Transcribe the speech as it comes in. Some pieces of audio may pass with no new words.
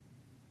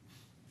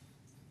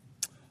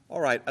All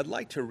right, I'd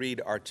like to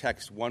read our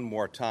text one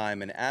more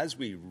time, and as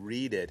we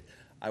read it,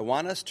 I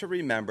want us to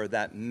remember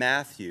that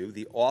Matthew,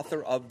 the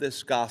author of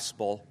this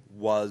gospel,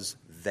 was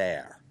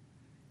there.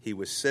 He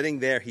was sitting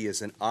there. He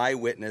is an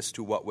eyewitness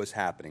to what was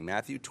happening.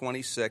 Matthew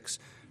 26,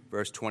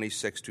 verse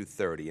 26 to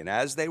 30. And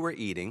as they were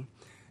eating,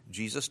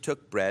 Jesus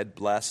took bread,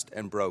 blessed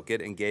and broke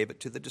it, and gave it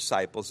to the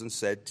disciples and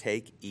said,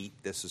 "Take, eat,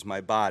 this is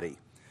my body."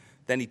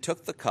 Then he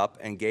took the cup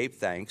and gave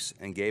thanks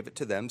and gave it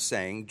to them,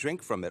 saying,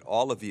 "Drink from it,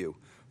 all of you,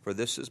 for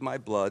this is my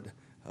blood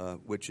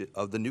which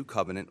of the new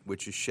covenant,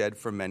 which is shed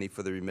for many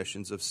for the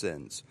remissions of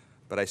sins.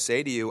 But I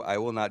say to you, I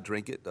will not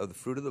drink it of the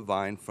fruit of the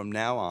vine from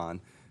now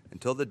on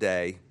until the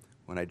day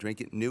when I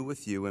drink it new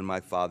with you in my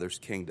Father's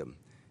kingdom."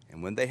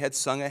 And when they had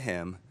sung a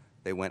hymn,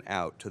 they went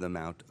out to the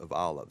Mount of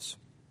Olives.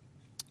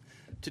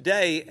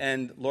 Today,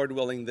 and Lord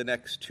willing, the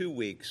next 2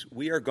 weeks,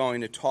 we are going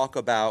to talk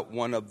about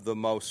one of the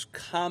most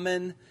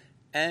common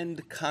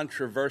and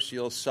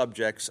controversial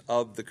subjects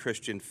of the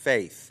Christian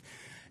faith.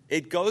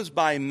 It goes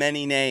by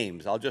many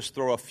names. I'll just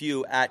throw a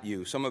few at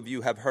you. Some of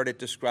you have heard it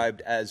described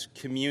as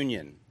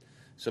communion.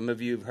 Some of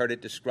you have heard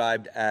it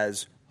described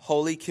as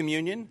Holy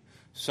Communion.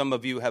 Some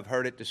of you have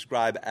heard it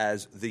described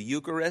as the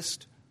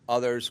Eucharist.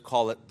 Others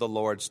call it the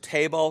Lord's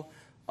table.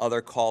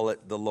 Others call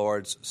it the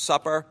Lord's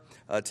Supper.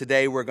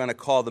 Today we're going to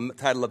call the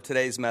title of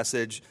today's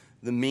message,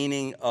 "The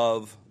Meaning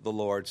of the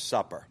Lord's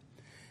Supper."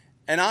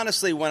 And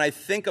honestly, when I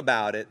think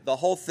about it, the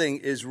whole thing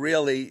is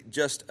really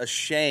just a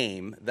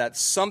shame that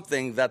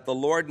something that the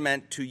Lord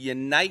meant to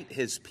unite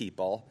his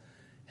people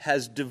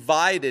has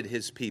divided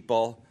his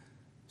people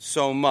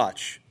so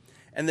much.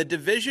 And the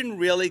division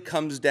really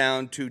comes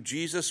down to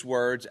Jesus'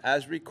 words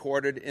as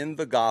recorded in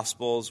the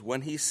Gospels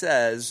when he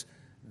says,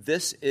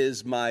 "This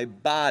is my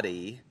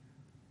body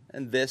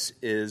and this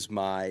is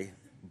my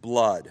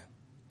blood."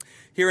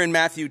 Here in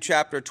Matthew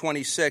chapter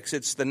 26,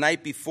 it's the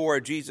night before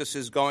Jesus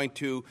is going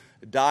to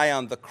die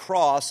on the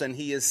cross, and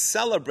he is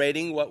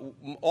celebrating what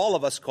all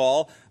of us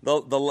call,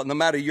 no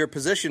matter your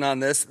position on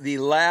this, the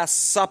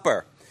Last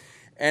Supper.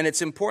 And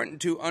it's important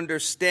to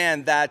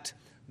understand that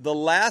the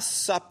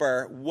Last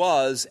Supper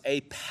was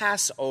a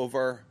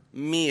Passover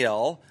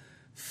meal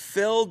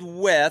filled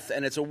with,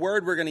 and it's a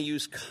word we're going to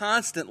use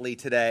constantly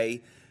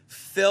today,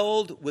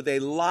 filled with a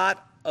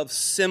lot of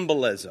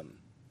symbolism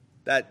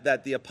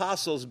that the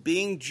apostles,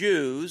 being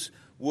Jews,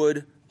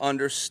 would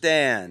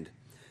understand.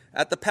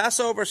 At the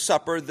Passover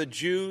supper, the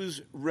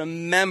Jews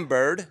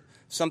remembered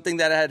something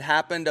that had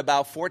happened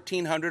about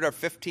 1,400 or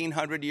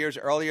 1,500 years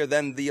earlier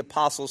than the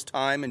apostles'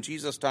 time and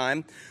Jesus'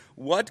 time,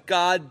 what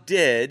God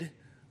did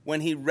when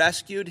he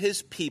rescued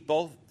his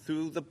people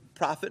through the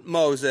prophet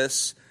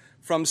Moses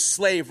from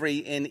slavery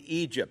in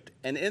Egypt.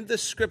 And in the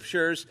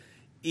scriptures,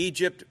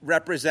 Egypt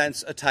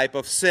represents a type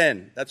of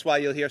sin. That's why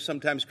you'll hear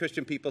sometimes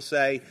Christian people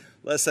say,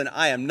 "Listen,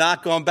 I am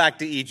not going back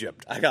to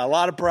Egypt. I got a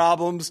lot of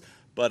problems,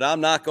 but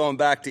I'm not going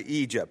back to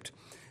Egypt."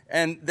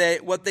 And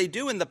what they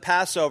do in the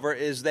Passover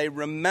is they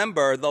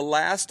remember the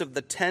last of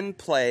the 10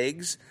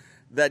 plagues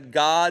that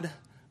God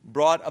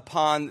brought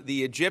upon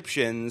the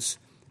Egyptians.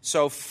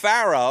 So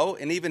Pharaoh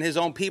and even his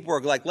own people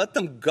were like, "Let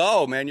them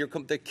go, man.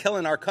 They're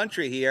killing our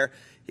country here."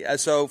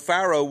 So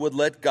Pharaoh would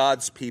let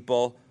God's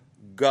people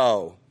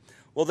go.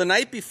 Well, the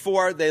night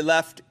before they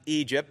left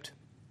Egypt,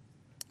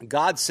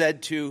 God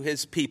said to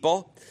his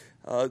people,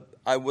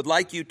 "I would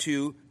like you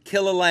to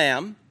kill a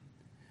lamb,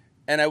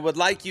 and I would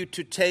like you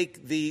to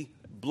take the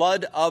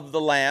blood of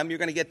the lamb." You're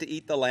going to get to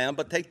eat the lamb,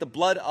 but take the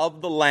blood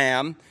of the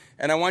lamb,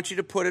 and I want you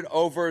to put it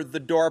over the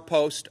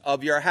doorpost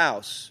of your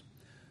house.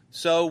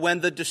 So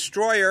when the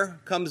destroyer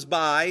comes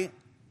by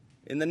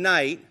in the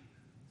night,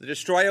 the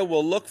destroyer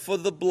will look for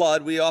the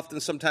blood. We often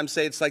sometimes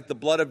say it's like the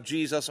blood of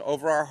Jesus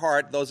over our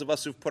heart, those of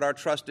us who've put our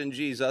trust in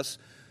Jesus.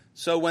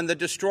 So when the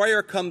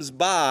destroyer comes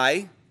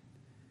by,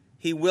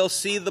 he will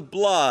see the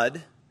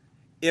blood.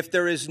 If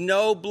there is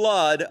no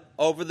blood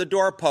over the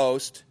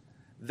doorpost,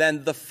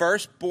 then the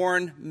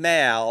firstborn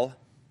male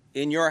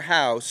in your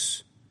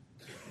house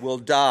will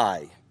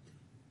die.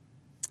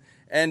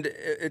 And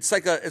it's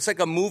like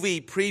a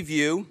movie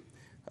preview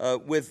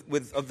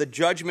of the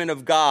judgment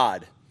of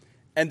God.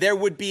 And there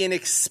would be an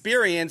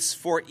experience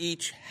for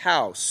each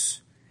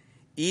house.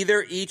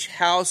 Either each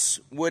house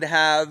would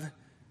have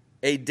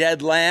a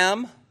dead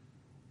lamb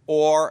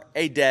or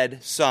a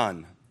dead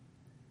son.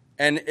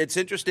 And it's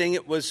interesting,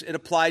 it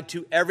applied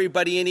to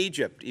everybody in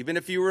Egypt. Even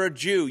if you were a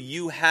Jew,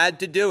 you had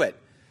to do it.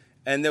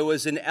 And there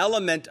was an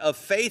element of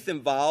faith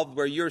involved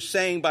where you're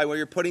saying, by where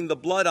you're putting the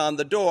blood on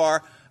the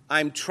door,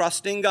 I'm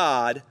trusting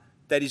God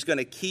that he's going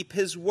to keep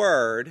his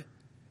word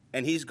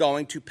and he's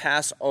going to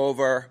pass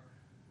over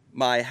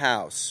my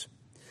house.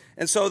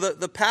 And so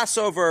the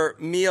Passover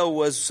meal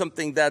was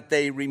something that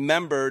they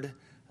remembered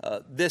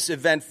this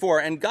event for.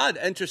 And God,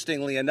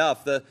 interestingly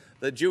enough, the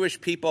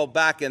Jewish people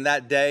back in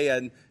that day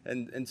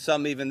and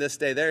some even this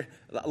day, there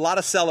a lot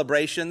of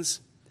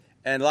celebrations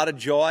and a lot of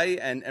joy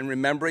and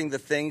remembering the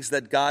things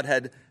that God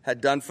had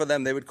done for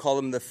them. They would call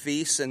them the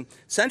feasts. And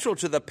central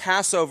to the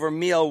Passover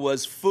meal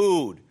was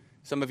food.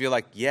 Some of you are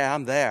like, yeah,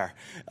 I'm there.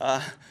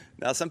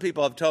 Now, some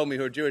people have told me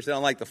who are Jewish they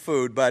don't like the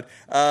food, but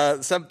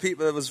some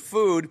people, it was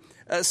food,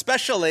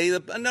 especially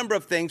a number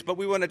of things, but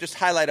we want to just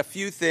highlight a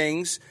few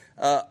things.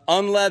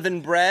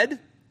 Unleavened bread.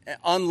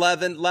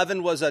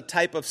 Leaven was a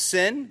type of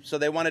sin, so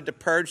they wanted to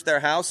purge their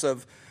house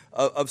of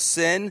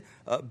sin.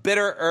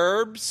 Bitter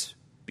herbs,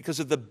 because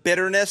of the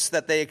bitterness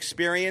that they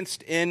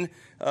experienced in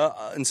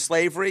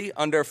slavery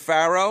under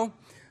Pharaoh.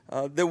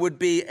 There would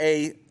be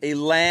a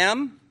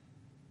lamb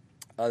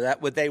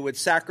they would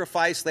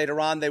sacrifice. Later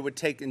on, they would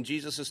take, in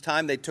Jesus'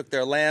 time, they took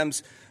their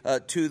lambs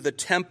to the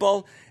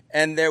temple,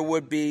 and there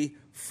would be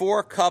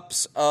 4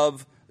 cups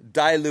of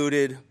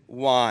diluted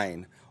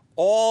wine.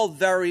 All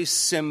very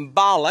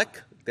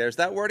symbolic, there's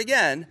that word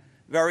again,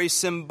 very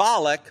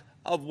symbolic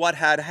of what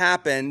had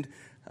happened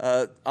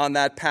on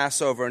that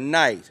Passover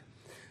night.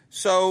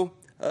 So,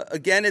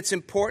 again, it's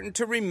important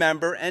to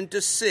remember and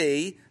to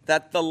see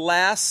that the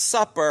Last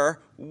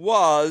Supper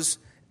was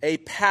a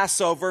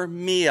Passover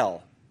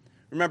meal.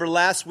 Remember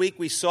last week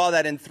we saw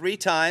that in 3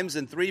 times,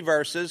 in 3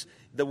 verses,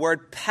 the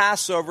word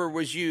Passover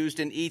was used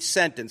in each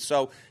sentence.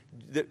 So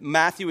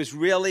Matthew is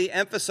really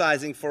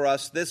emphasizing for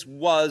us this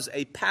was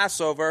a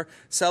Passover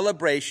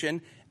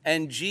celebration,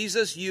 and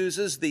Jesus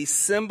uses the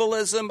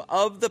symbolism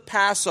of the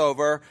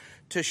Passover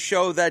to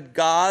show that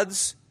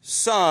God's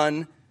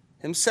Son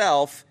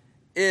himself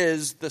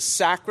is the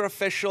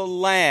sacrificial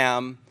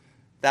lamb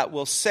that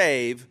will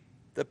save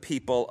the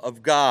people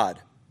of God.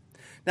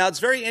 Now, it's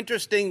very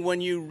interesting when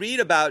you read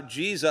about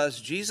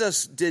Jesus,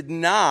 Jesus did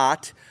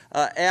not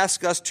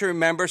ask us to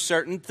remember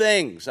certain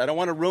things. I don't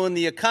want to ruin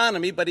the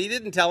economy, but he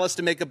didn't tell us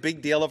to make a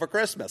big deal over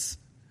Christmas.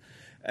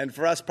 And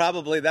for us,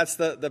 probably that's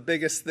the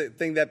biggest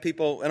thing that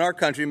people in our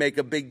country make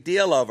a big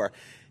deal over.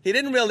 He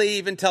didn't really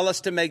even tell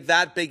us to make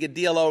that big a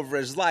deal over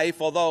his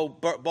life, although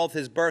both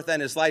his birth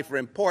and his life were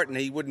important.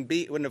 He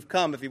wouldn't have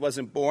come if he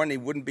wasn't born. He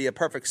wouldn't be a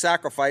perfect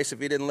sacrifice if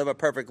he didn't live a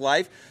perfect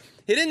life.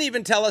 He didn't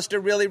even tell us to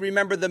really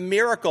remember the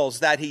miracles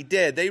that he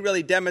did. They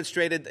really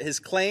demonstrated his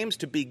claims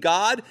to be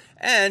God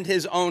and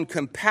his own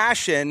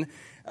compassion.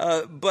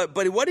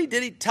 But what he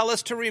did tell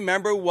us to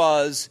remember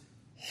was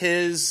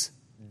his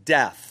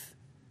death.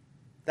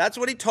 That's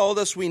what he told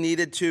us we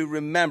needed to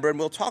remember, and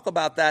we'll talk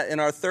about that in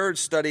our 3rd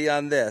study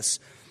on this.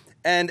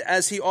 And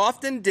as he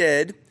often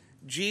did,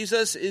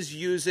 Jesus is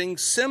using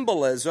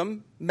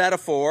symbolism,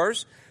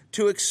 metaphors,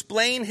 to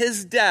explain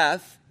his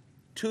death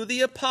to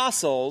the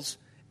apostles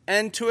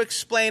and to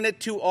explain it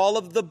to all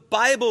of the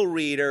Bible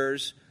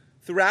readers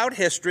throughout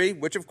history,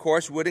 which of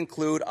course would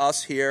include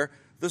us here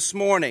this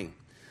morning.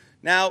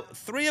 Now,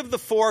 3 of the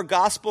 4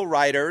 gospel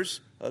writers,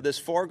 3 of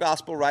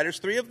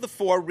the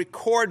 4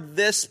 record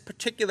this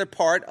particular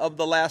part of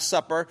the Last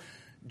Supper.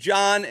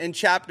 John, in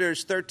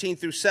chapters 13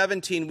 through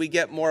 17, we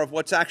get more of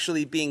what's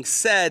actually being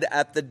said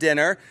at the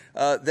dinner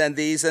than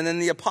these. And then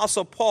the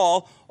Apostle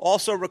Paul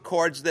also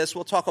records this.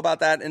 We'll talk about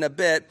that in a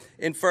bit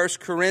in 1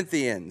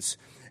 Corinthians.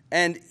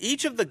 And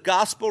each of the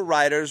gospel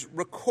writers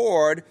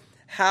record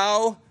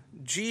how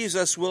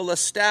Jesus will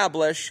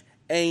establish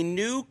a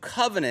new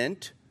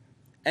covenant,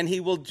 and he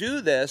will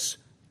do this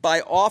by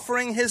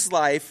offering his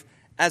life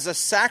as a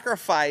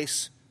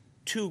sacrifice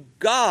to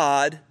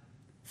God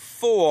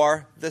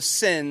for the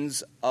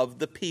sins of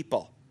the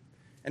people.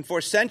 And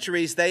for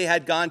centuries, they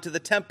had gone to the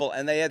temple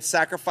and they had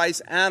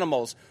sacrificed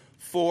animals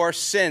for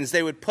sins.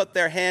 They would put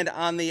their hand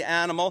on the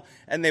animal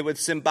and they would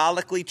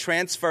symbolically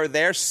transfer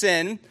their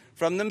sin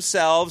from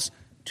themselves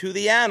to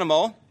the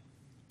animal,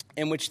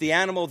 in which the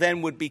animal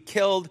then would be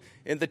killed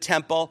in the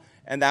temple,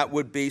 and that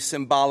would be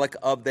symbolic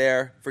of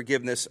their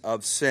forgiveness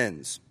of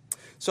sins.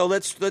 So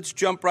let's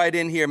jump right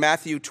in here,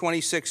 Matthew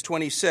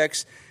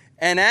 26:26.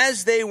 And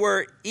as they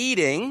were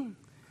eating,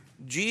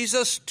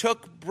 Jesus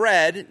took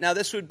bread. Now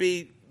this would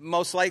be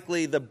most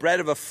likely the bread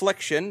of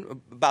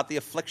affliction, about the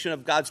affliction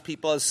of God's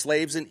people as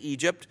slaves in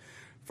Egypt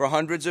for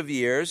hundreds of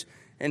years.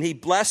 And he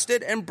blessed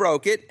it and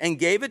broke it and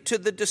gave it to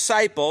the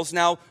disciples.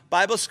 Now,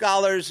 Bible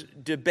scholars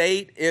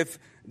debate if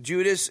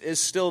Judas is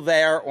still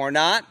there or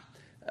not.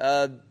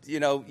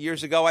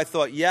 Years ago I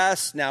thought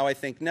yes, now I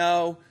think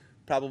no.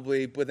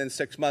 Probably within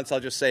 6 months I'll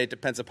just say it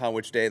depends upon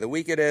which day of the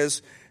week it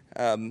is.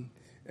 And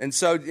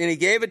he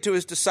gave it to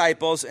his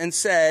disciples and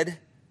said,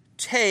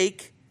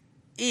 "Take,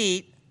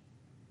 eat,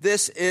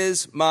 this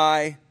is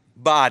my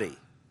body."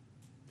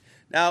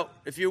 Now,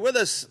 if you're with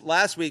us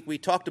last week, we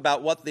talked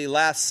about what the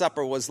Last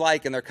Supper was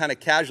like, and they're kind of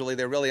casually,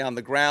 they're really on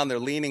the ground, they're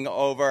leaning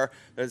over.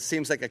 It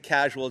seems like a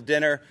casual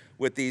dinner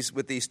with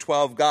these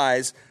 12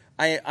 guys.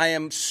 I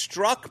am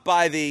struck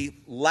by the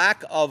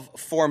lack of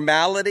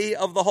formality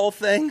of the whole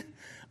thing.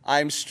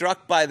 I'm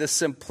struck by the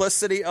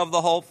simplicity of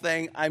the whole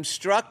thing. I'm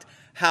struck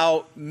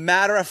how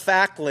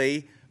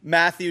matter-of-factly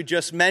Matthew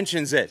just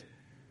mentions it.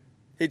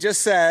 He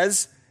just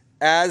says,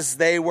 as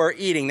they were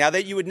eating. Now,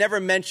 that you would never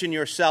mention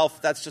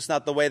yourself, that's just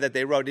not the way that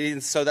they wrote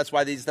it. So that's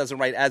why these doesn't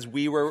write as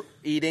we were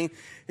eating.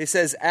 It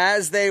says,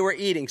 as they were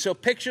eating. So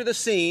picture the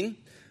scene.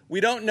 We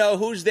don't know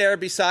who's there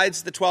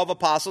besides the 12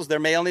 apostles. There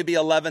may only be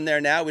 11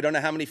 there now. We don't know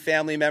how many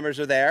family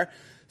members are there.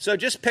 So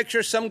just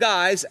picture some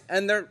guys,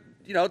 and they're,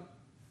 a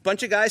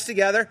bunch of guys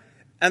together,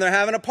 and they're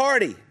having a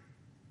party.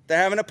 They're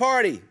having a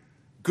party.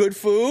 Good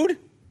food,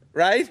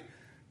 right?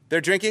 They're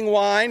drinking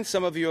wine.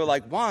 Some of you are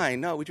like, wine?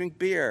 No, we drink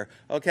beer,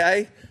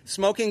 okay?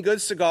 Smoking good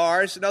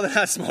cigars. No, they're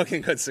not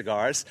smoking good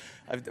cigars.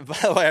 By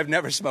the way, I've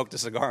never smoked a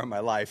cigar in my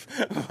life.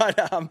 But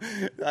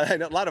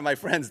a lot of my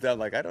friends, they're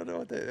like, I don't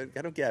know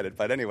I don't get it.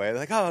 But anyway, they're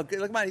like, oh,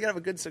 look, man, you got to have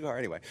a good cigar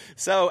anyway.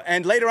 So,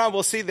 and later on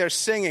we'll see they're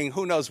singing.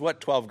 Who knows what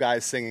 12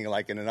 guys singing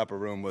like in an upper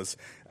room was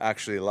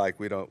actually like.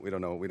 We don't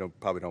know. We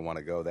probably don't want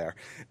to go there.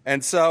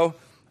 And so,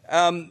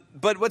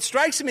 but what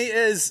strikes me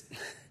is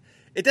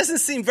it doesn't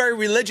seem very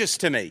religious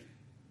to me.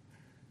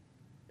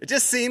 It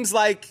just seems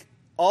like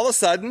all of a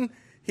sudden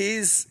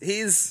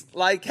he's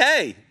like,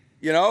 hey,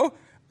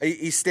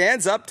 he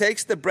stands up,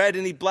 takes the bread,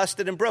 and he blessed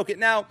it and broke it.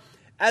 Now,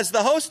 as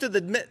the host of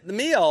the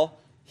meal,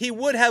 he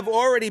would have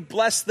already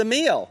blessed the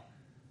meal.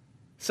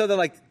 So they're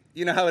like,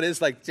 you know how it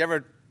is? Like,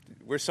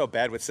 we're so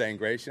bad with saying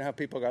grace. You know how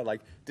people are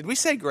like, did we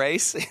say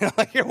grace?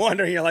 Like you're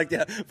wondering, you're like,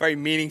 yeah, very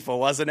meaningful,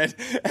 wasn't it?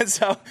 And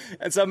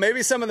so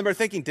maybe some of them are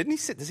thinking,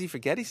 does he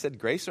forget he said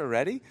grace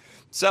already?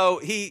 So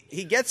he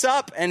gets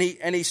up and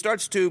he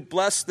starts to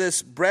bless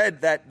this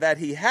bread that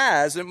he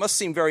has. It must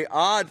seem very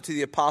odd to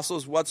the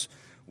apostles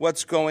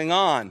what's going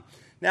on.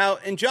 Now,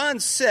 in John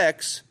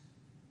 6,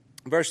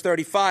 verse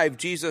 35,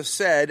 Jesus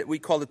said, we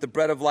call it the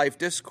bread of life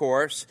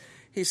discourse.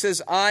 He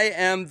says, I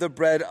am the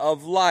bread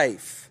of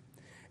life.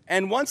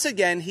 And once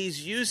again,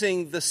 he's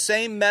using the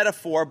same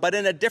metaphor, but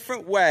in a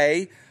different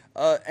way.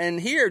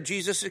 And here,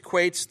 Jesus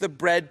equates the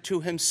bread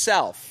to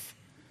himself,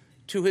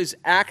 to his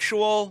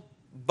actual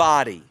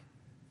body.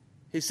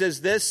 He says,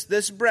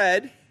 this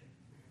bread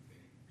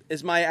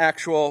is my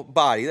actual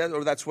body.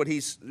 That's what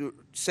he's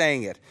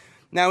saying it.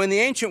 Now, in the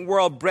ancient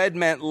world, bread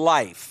meant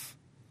life.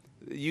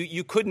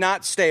 You could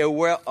not stay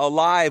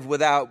alive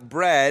without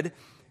bread.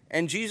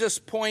 And Jesus'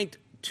 point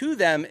to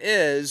them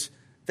is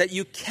that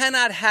you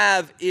cannot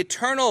have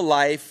eternal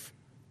life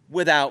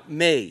without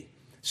me.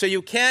 So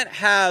you can't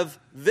have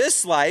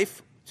this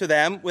life to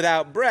them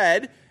without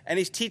bread, and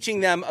he's teaching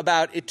them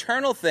about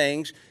eternal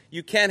things.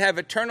 You can't have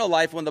eternal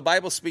life. When the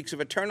Bible speaks of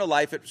eternal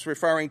life, it's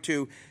referring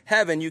to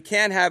heaven. You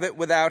can't have it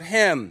without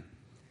him.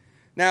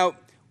 Now,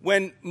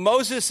 when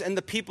Moses and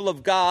the people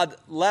of God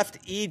left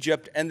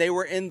Egypt and they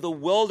were in the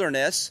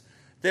wilderness,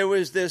 there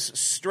was this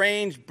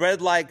strange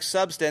bread-like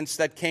substance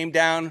that came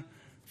down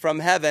from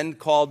heaven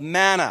called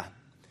manna.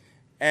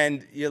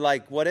 And you're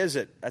like, what is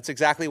it? That's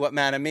exactly what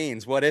manna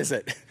means. What is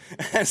it?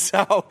 And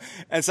so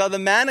the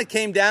manna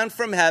came down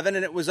from heaven,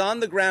 and it was on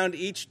the ground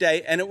each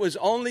day, and it was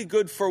only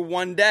good for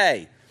one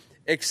day,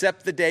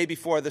 except the day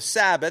before the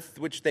Sabbath,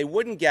 which they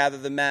wouldn't gather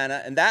the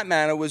manna, and that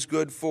manna was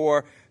good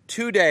for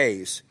 2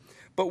 days.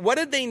 But what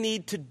did they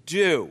need to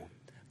do?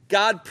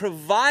 God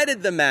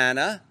provided the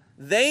manna.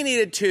 They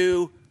needed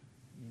to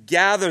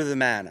gather the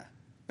manna.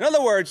 In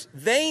other words,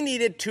 they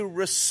needed to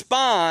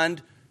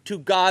respond to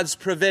God's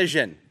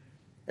provision.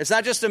 It's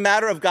not just a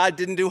matter of God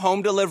didn't do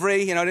home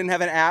delivery, didn't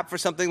have an app for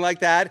something like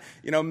that,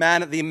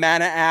 the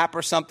Manna app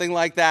or something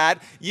like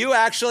that. You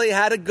actually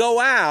had to go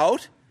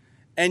out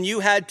and you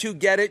had to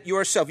get it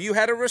yourself. You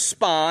had to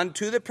respond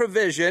to the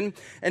provision.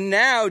 And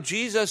now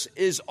Jesus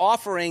is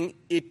offering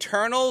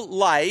eternal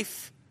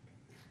life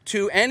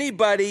to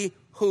anybody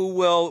who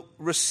will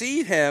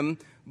receive him,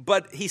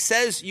 but he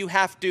says you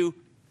have to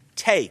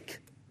take.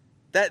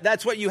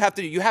 That's what you have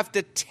to do. You have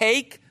to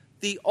take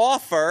the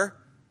offer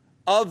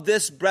of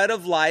this bread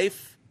of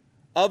life,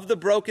 of the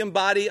broken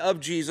body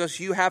of Jesus.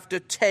 You have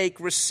to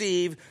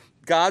receive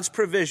God's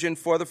provision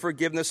for the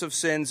forgiveness of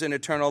sins and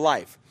eternal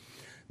life.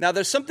 Now,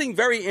 there's something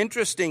very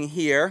interesting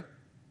here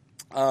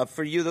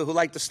for you who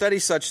like to study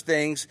such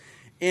things.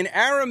 In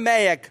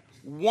Aramaic,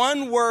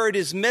 one word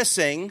is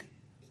missing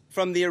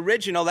from the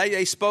original.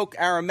 They spoke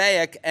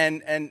Aramaic,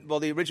 and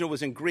the original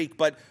was in Greek,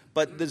 but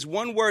there's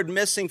one word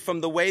missing from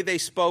the way they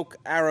spoke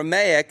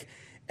Aramaic,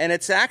 and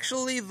it's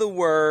actually the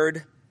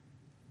word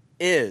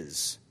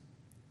is.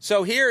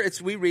 So here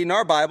we read in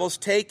our Bibles,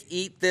 take,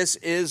 eat, this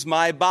is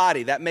my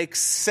body. That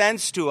makes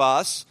sense to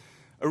us.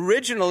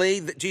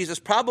 Originally, Jesus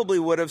probably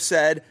would have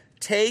said,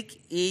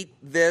 take, eat,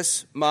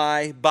 this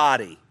my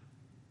body.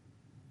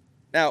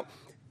 Now,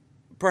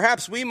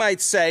 perhaps we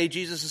might say,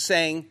 Jesus is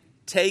saying,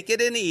 take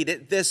it and eat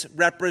it, this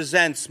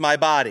represents my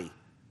body.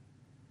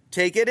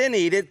 Take it and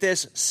eat it,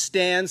 this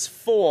stands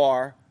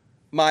for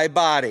my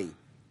body.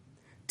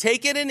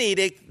 Take it and eat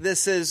it,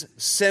 this is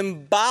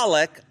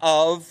symbolic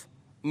of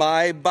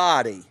my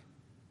body.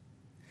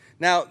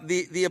 Now,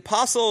 the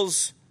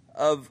apostles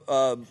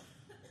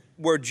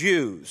were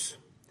Jews,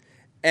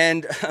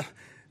 and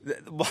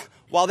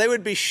while they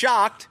would be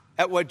shocked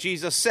at what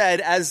Jesus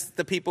said, as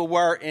the people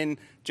were in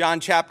John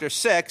chapter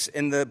 6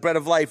 in the Bread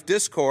of Life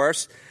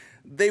discourse,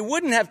 they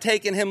wouldn't have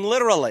taken him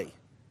literally,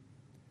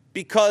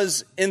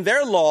 because in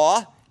their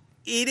law,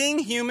 eating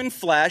human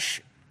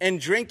flesh and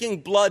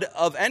drinking blood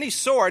of any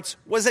sorts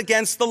was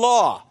against the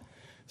law.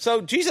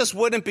 So Jesus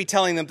wouldn't be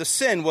telling them to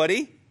sin, would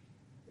he?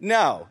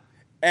 No.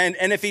 And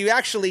if he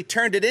actually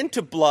turned it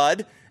into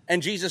blood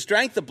and Jesus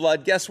drank the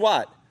blood, guess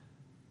what?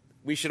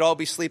 We should all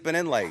be sleeping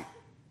in late,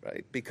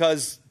 right?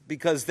 Because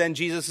then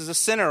Jesus is a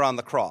sinner on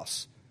the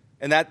cross.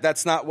 And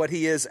that's not what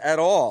he is at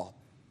all.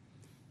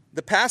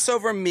 The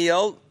Passover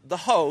meal, the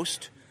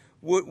host,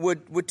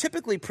 would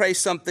typically pray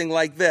something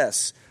like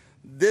this.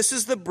 This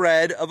is the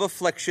bread of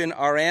affliction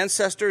our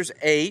ancestors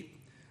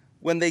ate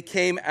when they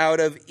came out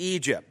of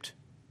Egypt.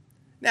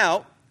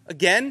 Now,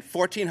 again,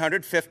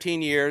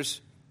 15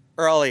 years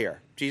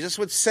earlier, Jesus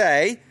would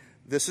say,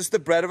 this is the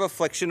bread of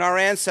affliction our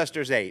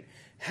ancestors ate.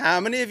 How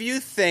many of you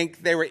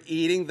think they were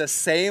eating the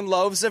same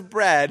loaves of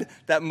bread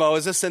that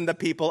Moses and the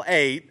people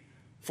ate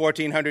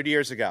 1,400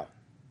 years ago?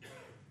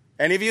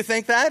 Any of you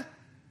think that?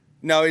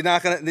 No, he's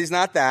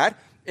not that.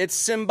 It's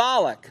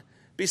symbolic.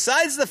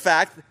 Besides the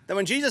fact that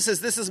when Jesus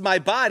says, this is my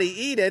body,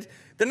 eat it,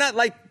 they're not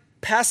like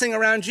passing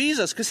around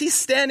Jesus because he's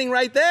standing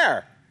right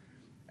there.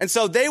 And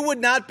so they would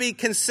not be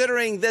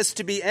considering this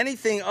to be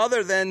anything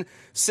other than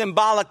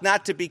symbolic,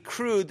 not to be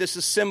crude. This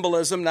is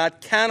symbolism,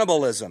 not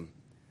cannibalism.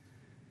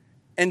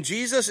 And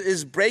Jesus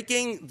is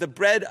breaking the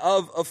bread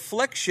of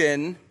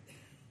affliction,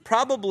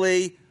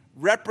 probably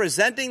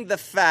representing the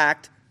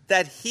fact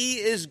that he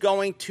is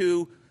going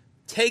to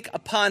take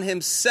upon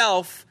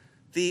himself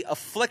the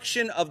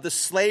affliction of the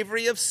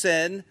slavery of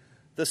sin,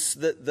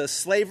 the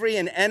slavery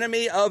and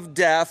enemy of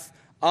death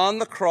on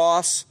the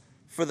cross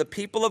for the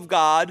people of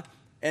God.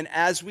 And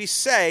as we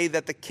say,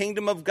 that the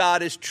kingdom of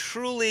God is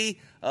truly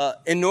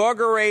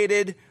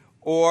inaugurated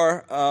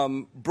or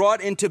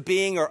brought into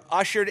being or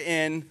ushered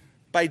in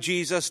by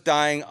Jesus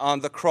dying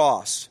on the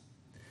cross.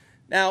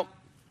 Now,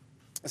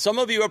 some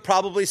of you are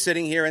probably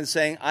sitting here and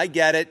saying, I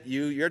get it,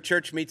 your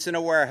church meets in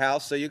a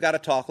warehouse, so you got to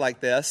talk like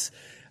this.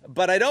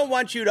 But I don't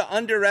want you to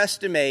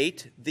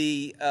underestimate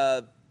the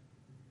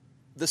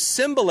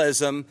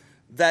symbolism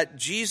that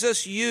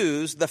Jesus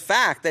used, the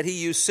fact that he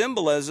used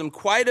symbolism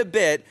quite a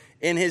bit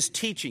in his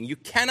teaching. You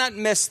cannot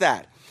miss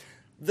that.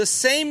 The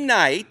same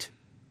night,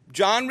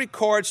 John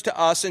records to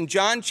us in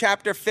John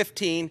chapter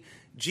 15,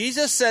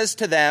 Jesus says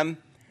to them,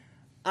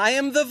 I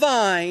am the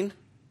vine,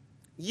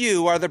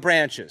 you are the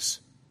branches.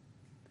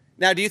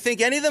 Now, do you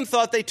think any of them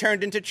thought they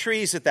turned into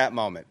trees at that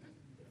moment?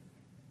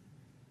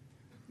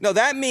 No,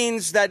 that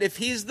means that if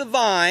he's the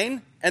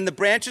vine and the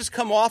branches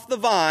come off the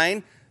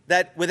vine,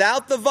 that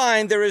without the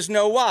vine there is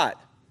no what?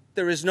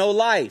 There is no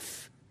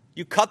life.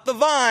 You cut the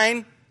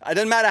vine, it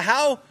doesn't matter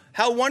how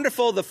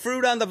wonderful the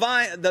fruit on the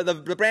vine,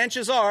 the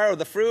branches are, or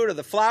the fruit or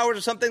the flowers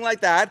or something like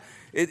that,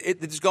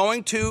 it's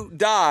going to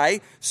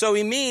die. So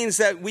he means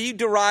that we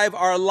derive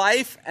our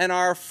life and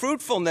our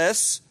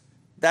fruitfulness,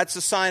 that's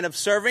a sign of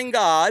serving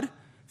God,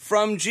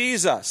 from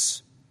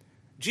Jesus.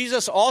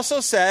 Jesus also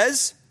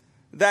says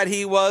that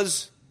he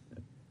was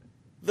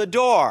the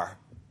door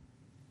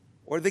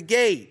or the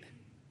gate.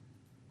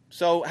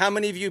 So how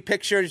many of you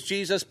picture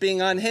Jesus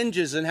being on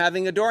hinges and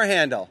having a door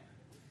handle?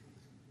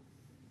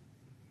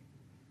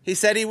 He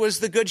said he was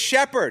the good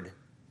shepherd.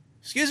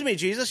 Excuse me,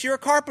 Jesus, you're a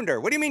carpenter.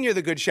 What do you mean you're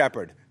the good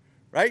shepherd?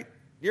 Right?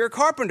 You're a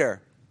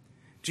carpenter.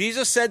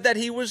 Jesus said that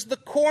he was the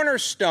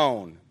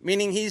cornerstone,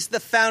 meaning he's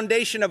the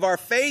foundation of our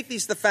faith.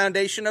 He's the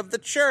foundation of the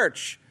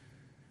church.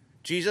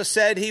 Jesus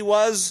said he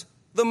was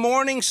the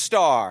morning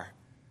star.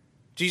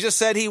 Jesus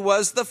said he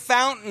was the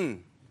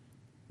fountain.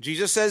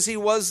 Jesus says he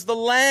was the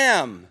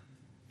lamb.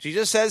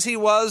 Jesus says he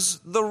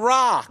was the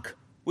rock.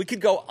 We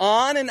could go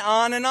on and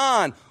on and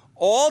on.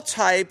 All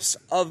types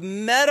of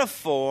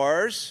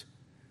metaphors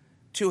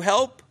to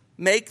help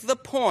make the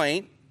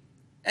point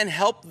and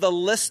help the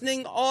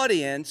listening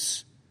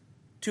audience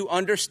to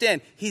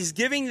understand. He's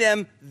giving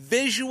them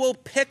visual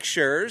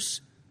pictures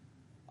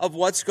of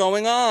what's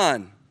going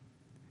on.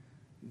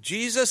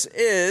 Jesus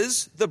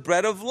is the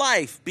bread of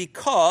life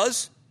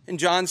because, in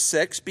John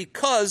 6,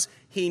 because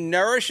he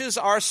nourishes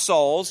our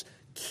souls,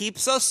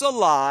 keeps us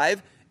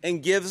alive,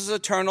 and gives us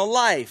eternal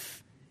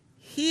life.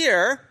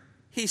 Here,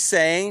 he's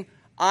saying,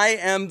 I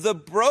am the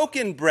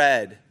broken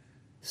bread,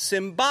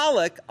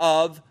 symbolic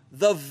of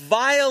the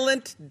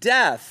violent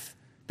death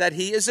that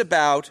he is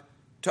about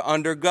to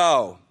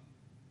undergo.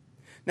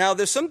 Now,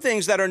 there's some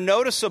things that are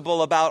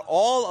noticeable about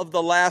all of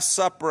the Last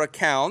Supper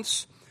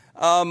accounts.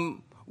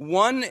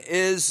 One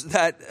is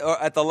that,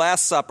 at the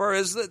Last Supper,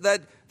 is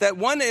that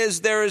one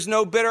is there is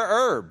no bitter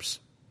herbs.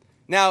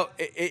 Now,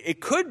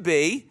 it could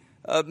be,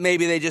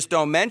 maybe they just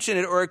don't mention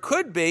it, or it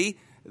could be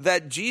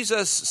that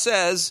Jesus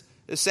is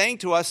saying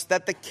to us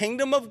that the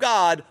kingdom of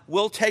God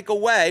will take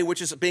away, which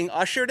is being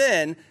ushered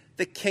in,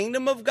 the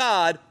kingdom of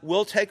God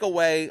will take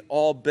away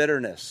all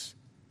bitterness.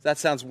 That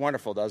sounds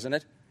wonderful, doesn't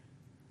it?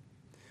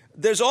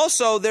 There's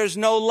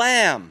no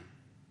lamb.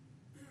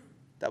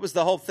 That was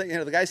the whole thing.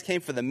 The guys came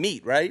for the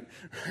meat, right?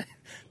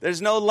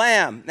 There's no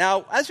lamb.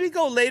 Now, as we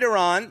go later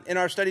on in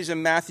our studies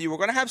in Matthew, we're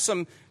going to have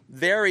some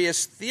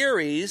various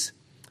theories.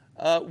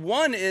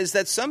 One is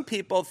that some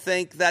people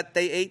think that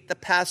they ate the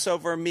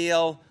Passover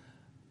meal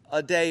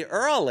a day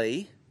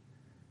early,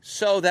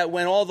 so that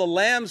when all the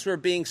lambs were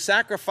being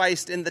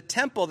sacrificed in the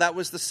temple, that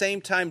was the same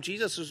time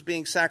Jesus was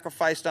being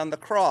sacrificed on the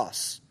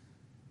cross.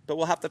 But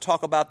we'll have to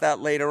talk about that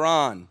later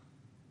on.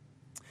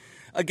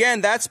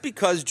 Again, that's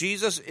because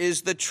Jesus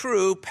is the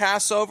true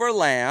Passover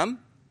lamb,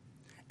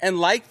 and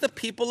like the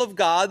people of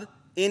God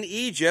in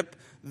Egypt,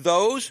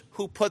 those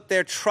who put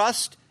their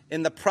trust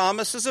in the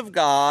promises of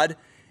God,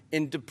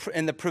 in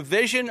the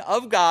provision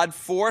of God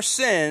for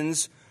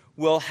sins,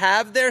 will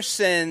have their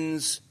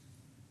sins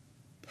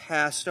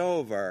passed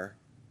over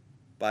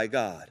by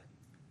God.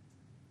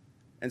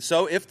 And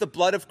so if the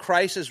blood of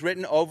Christ is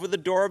written over the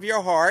door of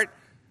your heart,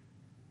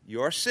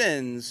 your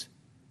sins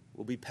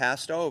will be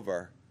passed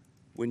over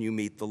when you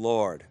meet the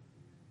Lord.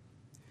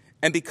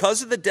 And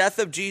because of the death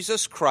of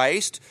Jesus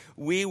Christ,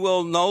 we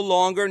will no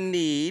longer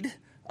need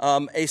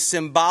a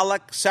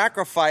symbolic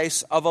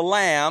sacrifice of a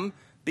lamb,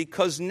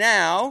 because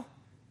now,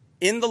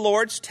 in the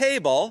Lord's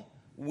table,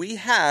 we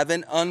have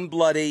an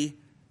unbloody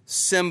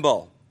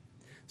symbol.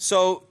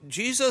 So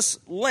Jesus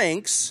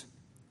links,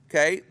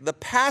 the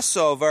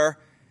Passover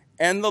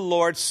and the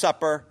Lord's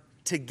Supper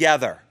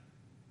together.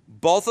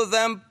 Both of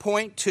them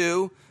point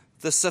to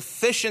the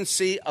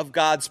sufficiency of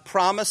God's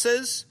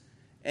promises,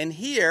 and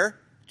here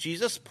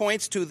Jesus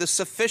points to the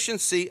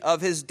sufficiency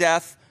of his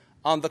death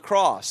on the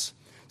cross.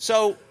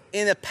 So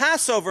in a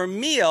Passover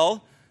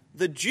meal,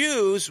 the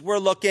Jews were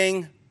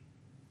looking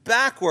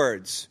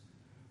backwards.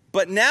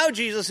 But now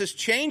Jesus is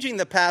changing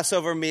the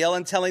Passover meal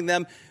and telling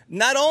them,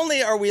 not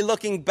only are we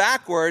looking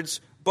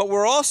backwards, but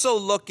we're also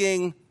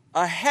looking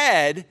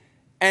ahead,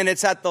 and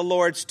it's at the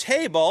Lord's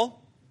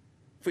table.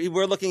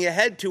 We're looking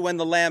ahead to when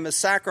the Lamb is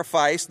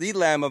sacrificed, the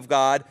Lamb of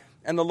God,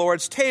 and the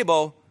Lord's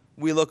table,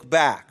 we look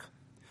back.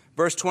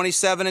 Verse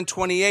 27 and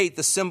 28,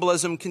 the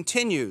symbolism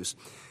continues.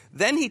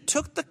 Then he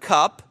took the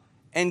cup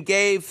and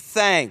gave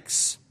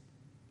thanks.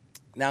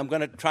 Now I'm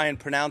going to try and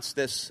pronounce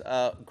this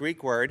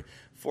Greek word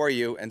for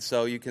you, and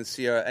so you can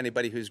see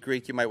anybody who's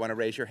Greek, you might want to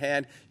raise your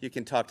hand. You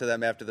can talk to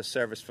them after the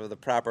service for the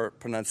proper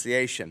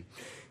pronunciation.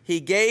 He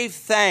gave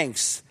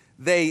thanks,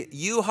 the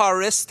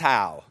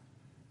Eucharistao.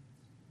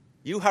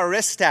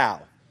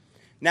 Eucharistao.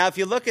 Now, if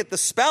you look at the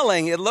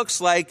spelling, it looks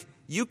like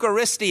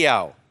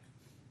Eucharistio.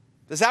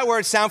 Does that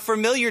word sound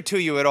familiar to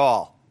you at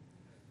all?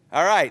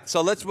 All right,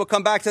 so we'll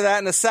come back to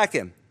that in a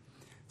second.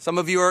 Some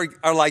of you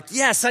are like,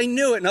 yes, I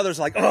knew it. And others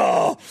are like,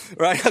 oh,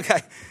 right, okay.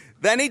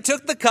 Then he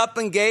took the cup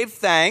and gave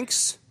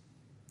thanks.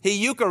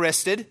 He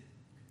Eucharisted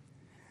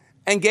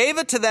and gave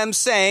it to them,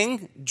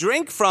 saying,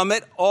 drink from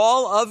it,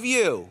 all of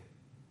you.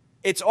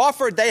 It's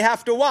offered, they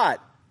have to what?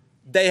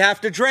 They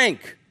have to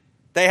drink.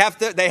 They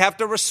have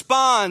to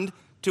respond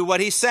to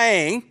what he's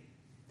saying.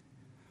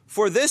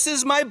 For this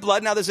is my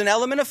blood. Now, there's an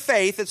element of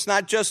faith. It's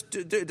not just,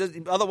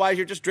 otherwise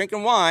you're just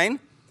drinking wine.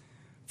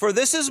 For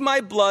this is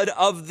my blood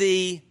of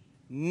the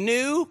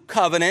new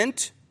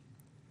covenant,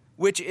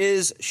 which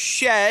is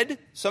shed.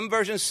 Some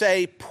versions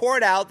say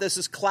poured out. This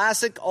is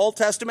classic Old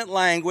Testament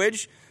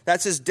language.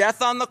 That's his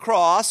death on the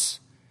cross.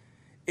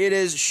 It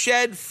is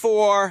shed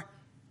for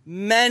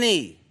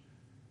many.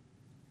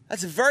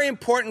 That's a very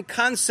important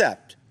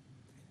concept.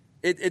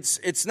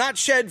 It's not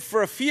shed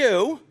for a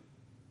few,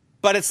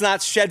 but it's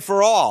not shed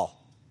for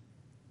all.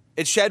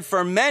 It's shed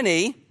for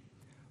many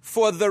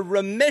for the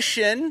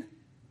remission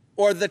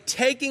or the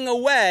taking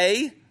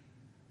away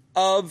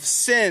of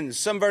sins.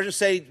 Some versions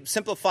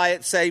simplify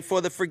it, say,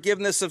 for the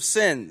forgiveness of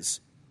sins.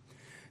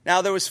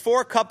 Now, there was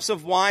 4 cups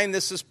of wine.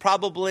 This is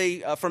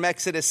probably from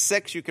Exodus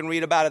 6. You can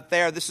read about it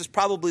there. This is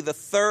probably the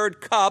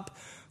 3rd cup,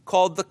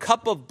 called the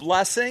cup of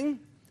blessing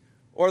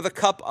or the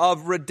cup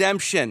of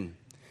redemption.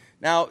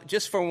 Now,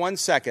 just for 1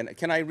 second,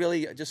 can I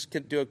really just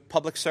do a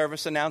public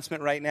service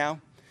announcement right now?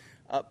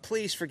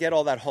 Please forget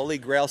all that Holy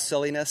Grail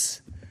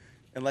silliness,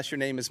 unless your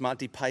name is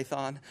Monty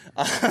Python.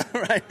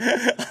 Right?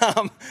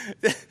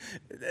 The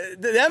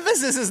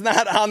emphasis is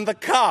not on the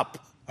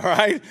cup, all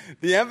right?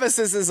 The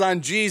emphasis is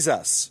on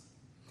Jesus.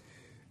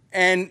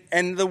 And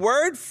the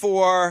word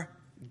for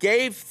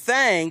gave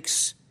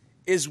thanks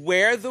is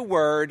where the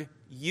word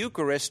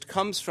Eucharist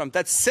comes from.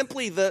 That's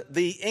simply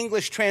the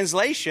English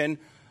translation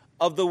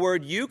of the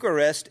word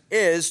Eucharist,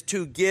 is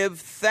to give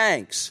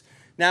thanks.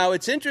 Now,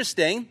 it's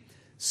interesting.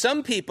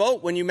 Some people,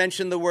 when you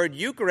mention the word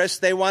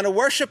Eucharist, they want to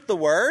worship the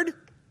word.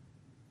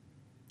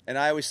 And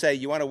I always say,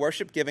 you want to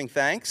worship giving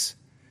thanks?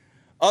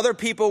 Other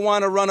people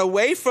want to run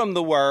away from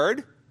the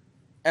word.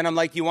 And I'm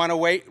like, you want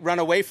to run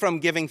away from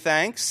giving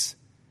thanks?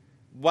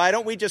 Why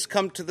don't we just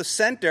come to the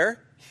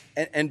center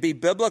and be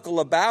biblical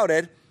about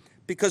it?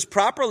 Because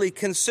properly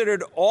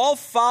considered, all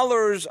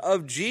followers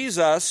of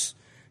Jesus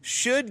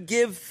should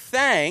give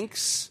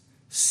thanks,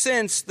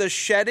 since the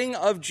shedding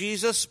of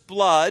Jesus'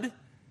 blood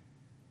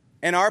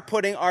and our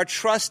putting our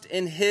trust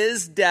in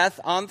his death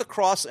on the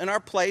cross in our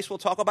place, we'll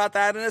talk about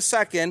that in a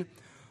second,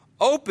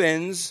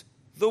 opens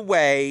the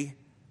way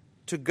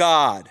to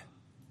God.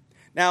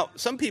 Now,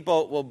 some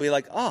people will be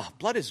like, oh,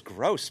 blood is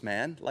gross,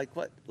 man. Like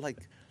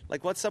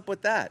what's up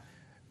with that?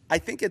 I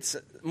think it's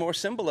more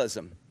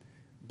symbolism.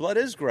 Blood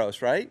is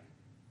gross, right?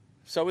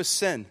 So is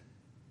sin.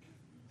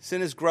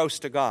 Sin is gross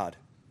to God.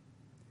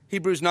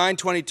 Hebrews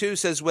 9:22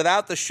 says,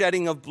 without the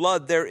shedding of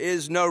blood, there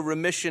is no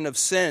remission of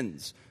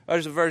sins.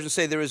 Others versions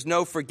say there is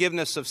no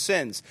forgiveness of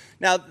sins.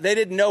 Now, they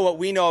didn't know what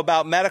we know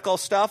about medical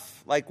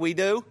stuff like we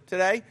do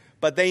today,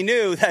 but they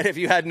knew that if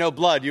you had no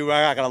blood, you were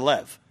not going to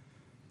live.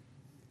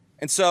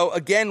 And so,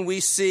 again,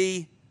 we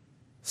see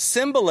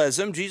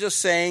symbolism. Jesus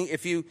saying,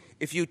 if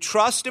you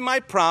trust in my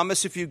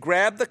promise, if you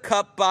grab the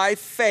cup by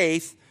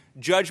faith,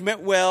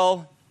 judgment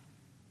will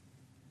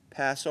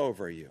pass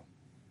over you.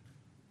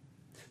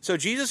 So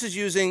Jesus is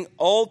using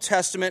Old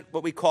Testament,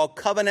 what we call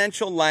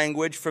covenantal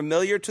language,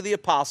 familiar to the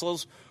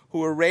apostles who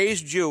were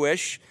raised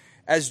Jewish,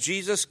 as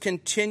Jesus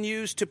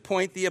continues to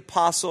point the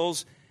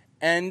apostles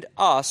and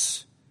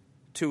us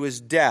to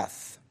his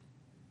death.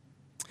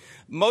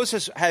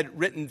 Moses had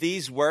written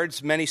these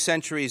words many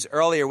centuries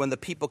earlier when the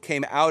people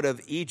came out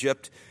of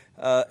Egypt,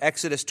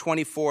 Exodus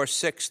 24,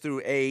 6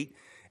 through 8.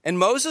 And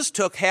Moses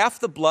took half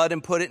the blood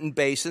and put it in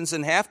basins,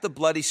 and half the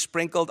blood he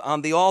sprinkled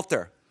on the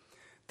altar.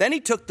 Then he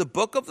took the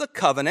book of the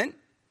covenant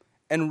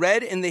and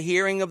read in the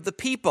hearing of the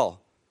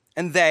people.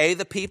 And they,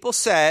 the people,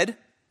 said,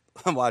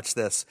 watch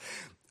this,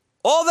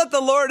 all that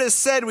the Lord has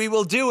said we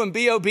will do and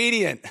be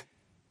obedient.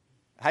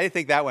 How do you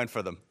think that went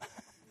for them?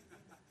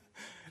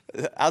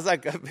 How's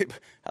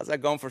that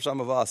going for some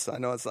of us? I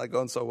know it's not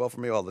going so well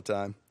for me all the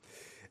time.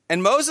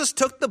 And Moses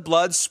took the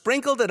blood,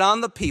 sprinkled it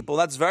on the people,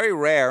 that's very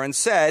rare, and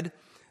said,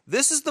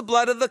 this is the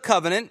blood of the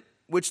covenant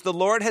which the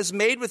Lord has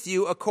made with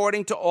you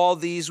according to all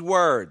these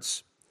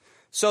words.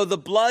 So the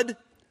blood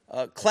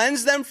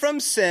cleansed them from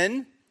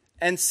sin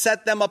and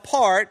set them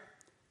apart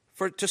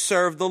to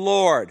serve the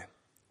Lord.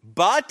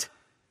 But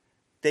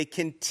they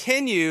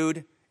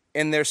continued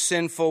in their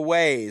sinful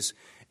ways.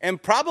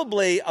 And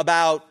probably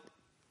about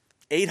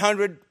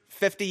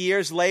 850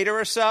 years later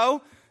or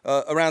so,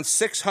 around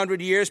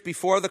 600 years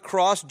before the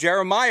cross,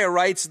 Jeremiah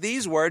writes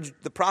these words,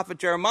 the prophet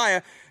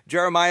Jeremiah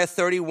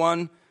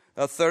 31,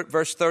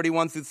 verse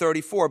 31 through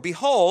 34.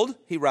 Behold,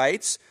 he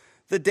writes,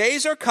 the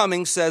days are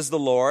coming, says the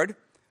Lord,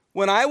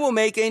 when I will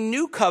make a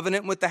new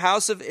covenant with the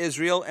house of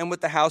Israel and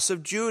with the house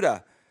of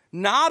Judah,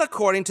 not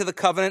according to the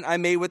covenant I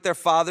made with their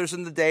fathers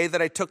in the day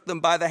that I took them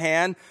by the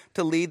hand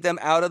to lead them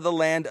out of the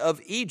land of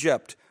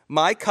Egypt,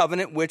 my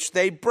covenant which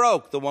they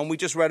broke, the one we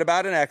just read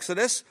about in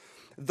Exodus,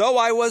 though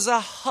I was a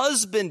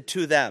husband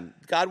to them.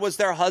 God was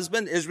their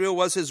husband, Israel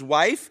was his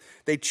wife.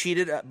 They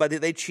cheated, but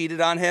they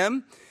cheated on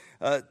him.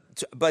 I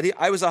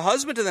was a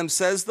husband to them,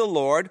 says the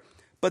Lord.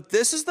 But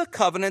this is the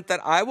covenant that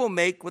I will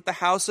make with the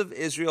house of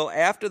Israel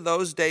after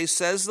those days,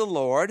 says the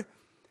Lord.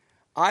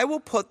 I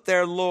will put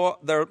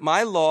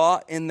my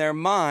law in their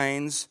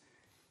minds,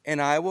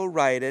 and I will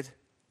write it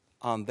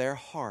on their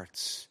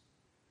hearts.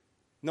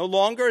 No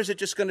longer is it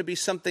just going to be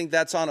something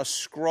that's on a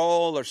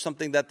scroll or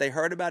something that they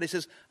heard about. He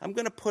says, I'm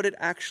going to put it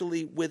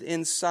actually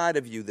within inside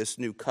of you, this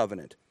new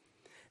covenant.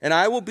 And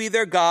I will be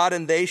their God,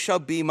 and they shall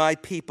be my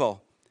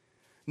people.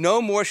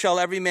 No more shall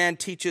every man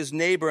teach his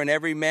neighbor and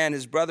every man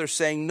his brother,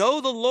 saying, know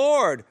the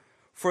Lord,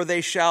 for they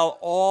shall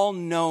all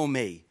know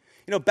me.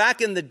 You know,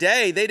 back in the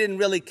day, they didn't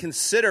really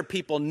consider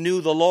people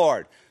knew the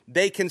Lord.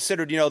 They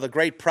considered, the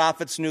great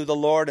prophets knew the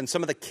Lord and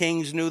some of the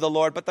kings knew the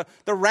Lord. But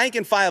the rank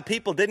and file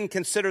people didn't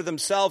consider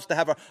themselves to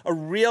have a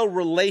real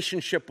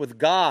relationship with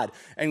God.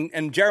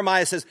 And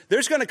Jeremiah says,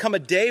 there's going to come a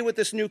day with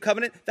this new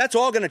covenant. That's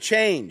all going to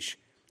change.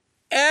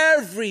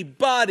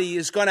 Everybody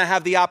is going to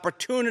have the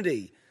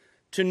opportunity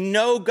to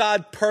know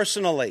God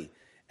personally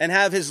and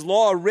have his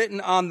law written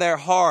on their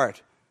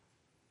heart.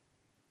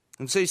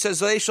 And so he says,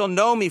 they shall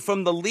know me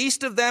from the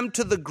least of them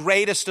to the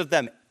greatest of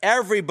them.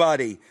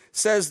 Everybody,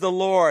 says the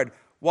Lord.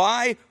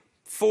 Why?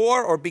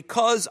 For or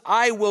because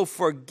I will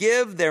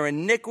forgive their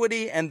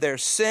iniquity and their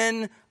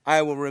sin,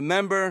 I will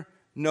remember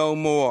no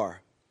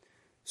more.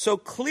 So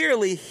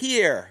clearly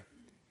here,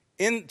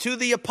 to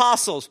the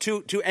apostles,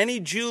 to any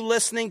Jew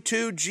listening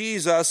to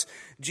Jesus,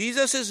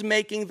 Jesus is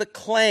making the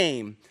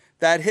claim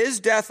that his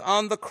death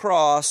on the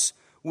cross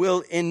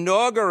will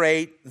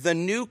inaugurate the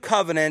new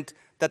covenant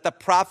that the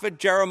prophet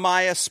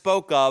Jeremiah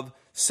spoke of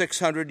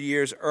 600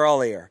 years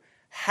earlier.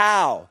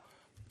 How?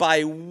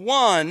 By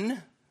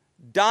one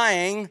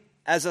dying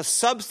as a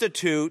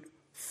substitute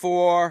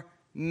for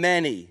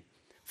many,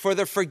 for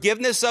the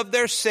forgiveness of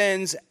their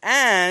sins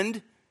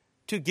and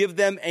to give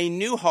them a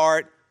new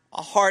heart,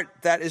 a heart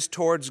that is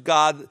towards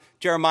God.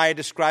 Jeremiah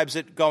describes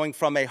it going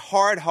from a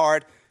hard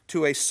heart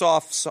to a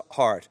soft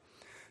heart.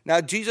 Now,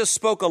 Jesus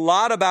spoke a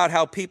lot about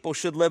how people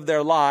should live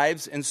their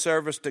lives in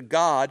service to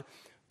God,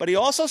 but he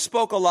also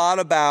spoke a lot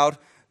about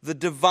the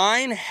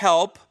divine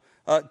help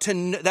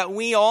that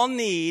we all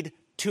need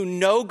to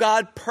know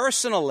God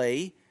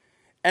personally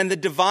and the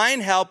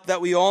divine help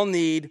that we all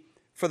need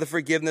for the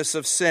forgiveness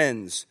of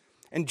sins.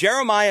 And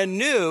Jeremiah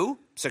knew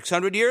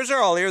 600 years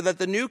earlier that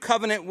the new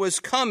covenant was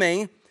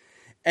coming,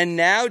 and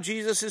now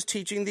Jesus is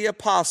teaching the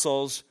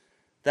apostles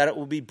that it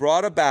will be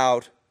brought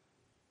about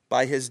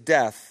by his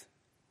death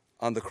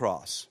on the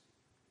cross.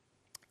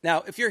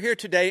 Now, if you're here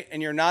today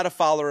and you're not a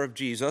follower of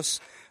Jesus,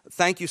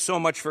 thank you so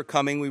much for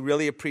coming. We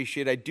really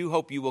appreciate it. I do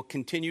hope you will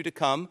continue to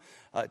come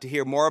to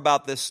hear more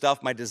about this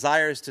stuff. My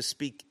desire is to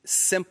speak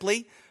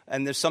simply,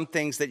 and there's some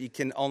things that you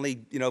can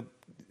only,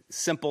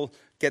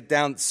 get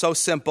down so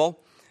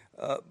simple.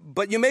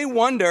 But you may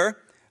wonder,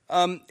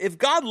 if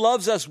God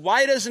loves us,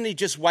 why doesn't he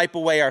just wipe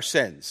away our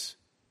sins?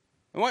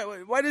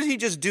 Why does he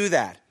just do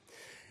that?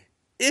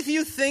 If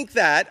you think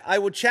that, I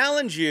would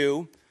challenge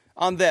you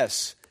on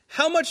this.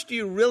 how much do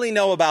you really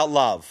know about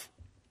love?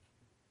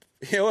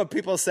 You know, when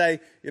people say,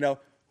 we're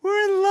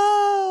in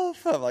love,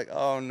 I'm like,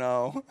 oh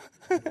no,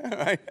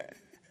 right?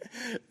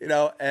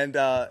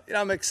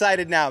 I'm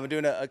excited now. I'm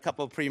doing a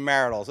couple of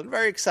premaritals, and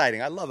very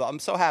exciting. I love it. I'm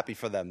so happy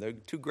for them. They're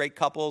two great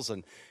couples,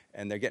 and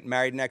they're getting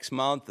married next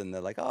month, and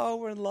they're like, oh,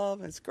 we're in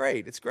love. It's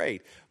great. It's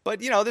great. But,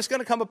 there's going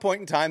to come a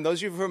point in time, those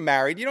of you who are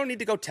married, you don't need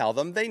to go tell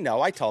them. They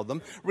know. I told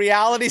them.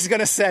 Reality's going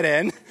to set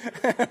in,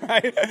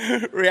 right?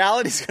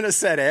 Reality's going to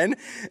set in.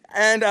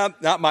 And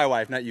not my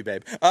wife, not you,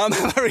 babe.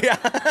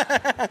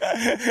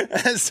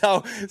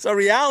 So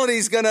reality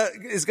is going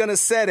to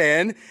set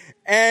in.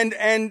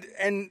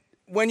 And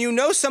when you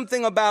know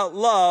something about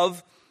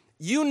love,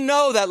 you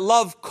know that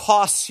love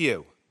costs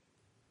you.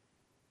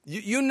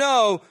 You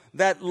know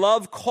that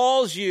love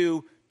calls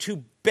you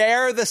to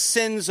bear the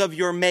sins of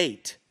your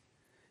mate,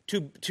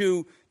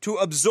 to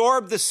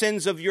absorb the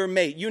sins of your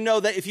mate. You know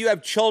that if you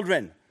have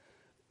children,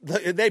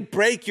 they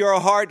break your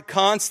heart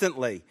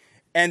constantly,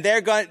 and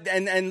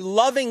and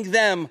loving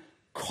them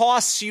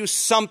costs you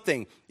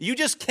something. You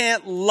just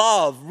can't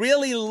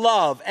really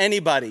love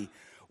anybody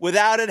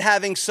without it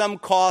having some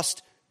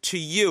cost to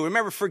you.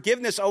 Remember,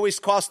 forgiveness always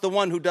costs the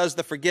one who does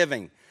the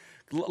forgiving.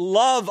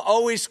 Love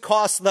always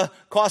costs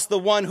the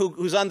one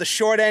who's on the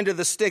short end of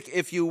the stick,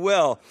 if you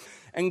will.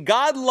 And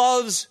God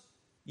loves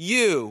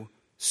you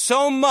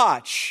so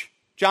much,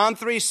 John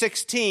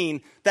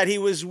 3:16, that he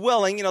was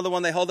willing, the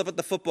one they hold up at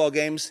the football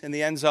games in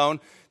the end zone,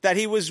 that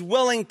he was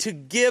willing to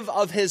give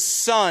of his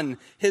son,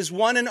 his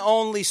one and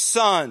only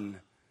son,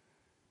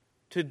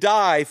 to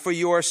die for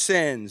your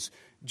sins.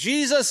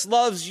 Jesus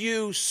loves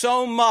you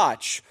so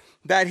much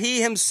that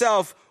he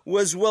himself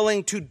was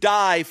willing to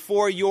die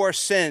for your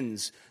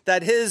sins,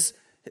 that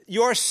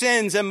your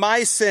sins and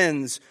my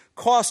sins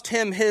cost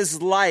him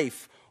his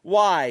life.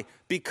 Why?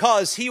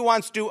 Because he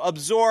wants to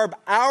absorb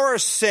our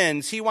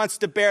sins. He wants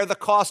to bear the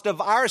cost of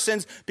our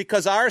sins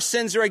because our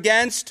sins are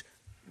against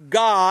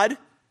God.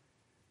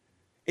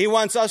 He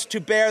wants to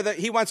bear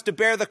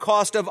the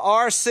cost of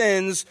our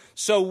sins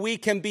so we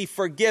can be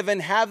forgiven,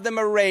 have them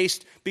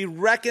erased, be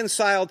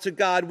reconciled to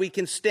God. We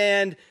can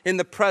stand in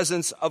the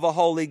presence of a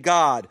holy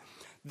God.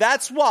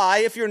 That's why,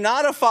 if you're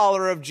not a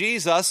follower of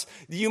Jesus,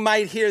 you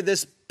might hear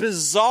this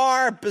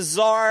bizarre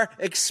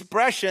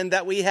expression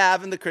that we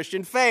have in the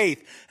Christian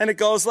faith. And it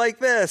goes like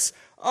this.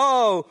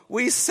 Oh,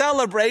 we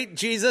celebrate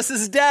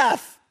Jesus'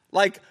 death.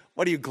 Like,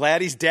 what, are you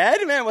glad he's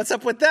dead? Man, what's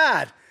up with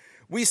that?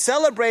 We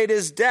celebrate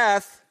his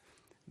death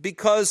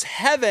because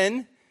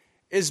heaven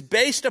is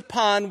based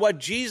upon what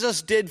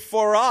Jesus did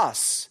for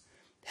us.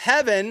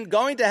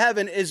 Going to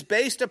heaven is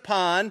based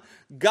upon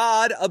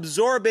God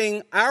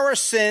absorbing our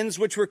sins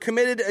which were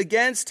committed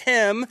against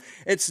him.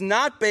 It's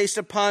not based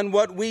upon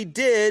what we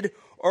did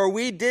or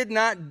we did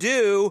not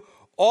do.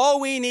 All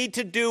we need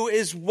to do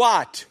is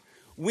what?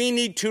 We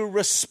need to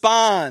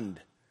respond.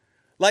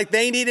 Like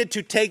they needed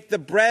to take the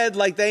bread,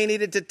 like they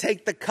needed to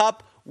take the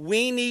cup,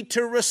 we need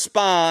to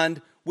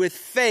respond with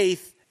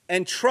faith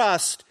and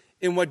trust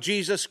in what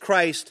Jesus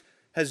Christ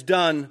has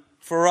done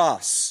for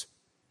us.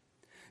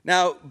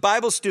 Now,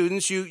 Bible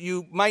students,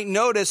 you might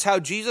notice how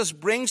Jesus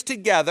brings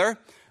together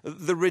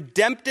the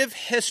redemptive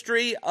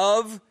history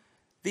of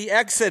the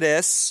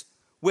Exodus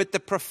with the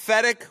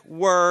prophetic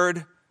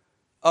word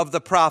of the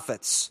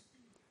prophets.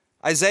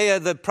 Isaiah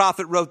the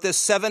prophet wrote this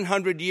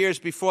 700 years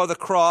before the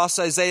cross,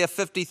 Isaiah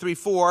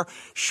 53:4.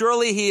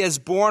 Surely he has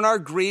borne our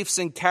griefs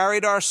and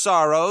carried our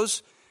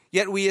sorrows,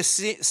 yet we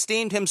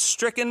esteemed him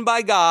stricken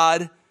by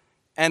God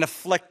and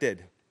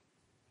afflicted.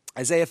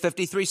 Isaiah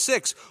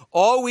 53:6.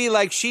 All we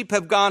like sheep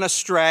have gone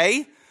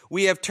astray.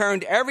 We have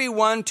turned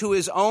everyone to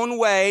his own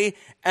way,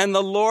 and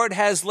the Lord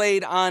has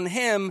laid on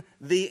him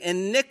the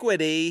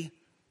iniquity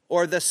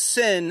or the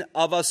sin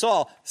of us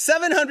all.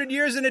 700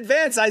 years in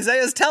advance,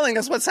 Isaiah is telling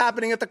us what's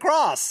happening at the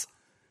cross.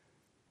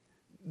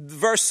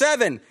 Verse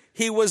 7,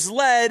 he was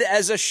led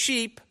as a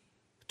sheep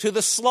to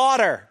the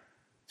slaughter.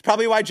 It's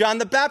probably why John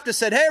the Baptist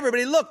said, hey,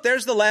 everybody, look,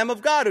 there's the Lamb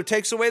of God who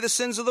takes away the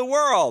sins of the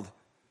world.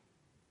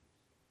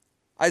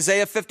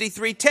 Isaiah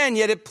 53:10,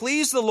 yet it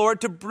pleased the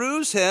Lord to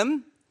bruise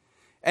him,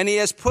 and he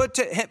has put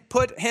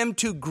him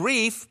to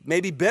grief,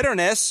 maybe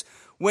bitterness,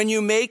 when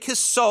you make his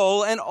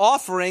soul an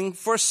offering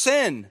for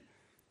sin.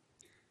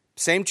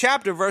 Same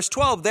chapter, verse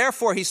 12.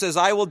 Therefore, he says,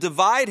 I will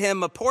divide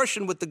him a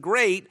portion with the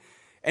great,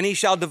 and he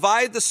shall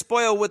divide the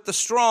spoil with the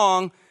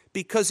strong,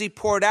 because he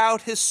poured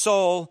out his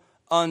soul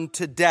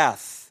unto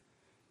death.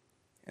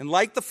 And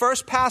like the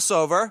first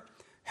Passover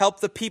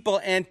helped the people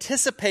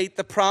anticipate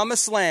the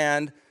promised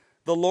land,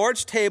 the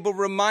Lord's table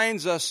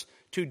reminds us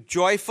to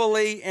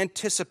joyfully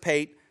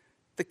anticipate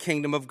the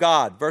kingdom of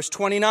God. Verse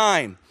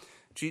 29,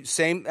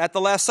 same at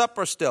the Last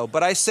Supper still.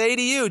 But I say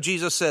to you,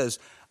 Jesus says,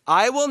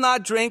 I will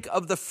not drink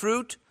of the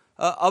fruit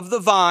of the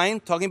vine,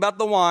 talking about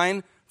the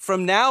wine,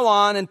 from now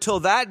on until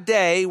that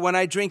day when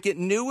I drink it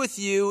new with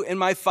you in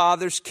my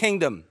Father's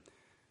kingdom.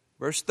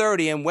 Verse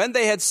 30, and when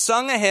they had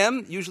sung a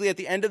hymn, usually at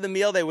the end of the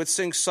meal they would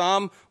sing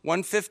Psalm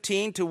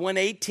 115 to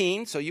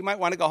 118. So you might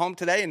want to go home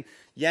today and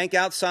yank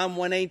out Psalm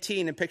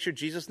 118 and picture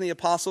Jesus and the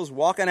apostles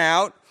walking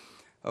out.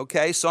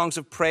 Okay, songs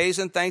of praise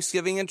and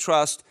thanksgiving and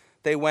trust,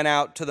 they went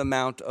out to the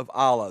Mount of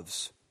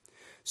Olives.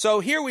 So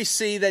here we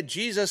see that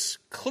Jesus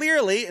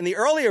clearly, in the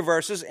earlier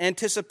verses,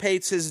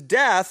 anticipates his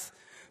death,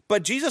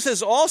 but Jesus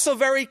is also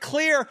very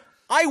clear,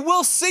 I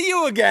will see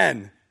you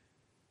again.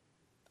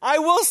 I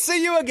will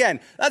see you again.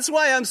 That's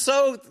why I'm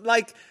so,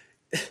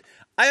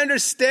 I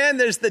understand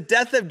there's the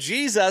death of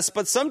Jesus,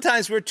 but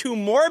sometimes we're too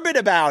morbid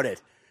about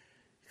it.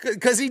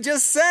 Because he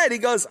just said, he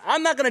goes,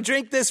 I'm not going to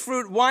drink this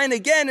fruit wine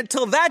again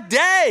until that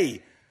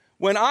day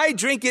when I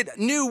drink it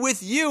new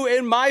with you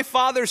in my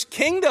Father's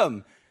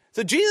kingdom.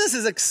 So Jesus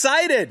is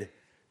excited.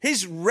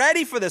 He's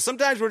ready for this.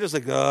 Sometimes we're just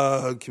like,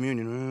 oh,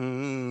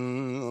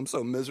 communion, I'm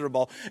so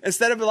miserable.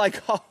 Instead of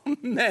like, oh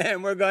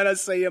man, we're going to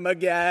see him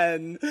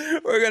again.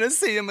 We're going to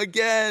see him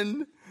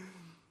again.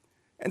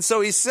 And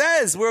so he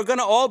says, we're going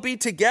to all be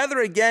together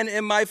again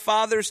in my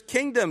Father's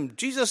kingdom.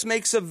 Jesus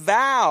makes a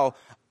vow.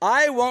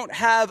 I won't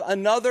have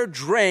another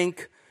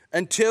drink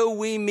until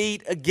we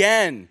meet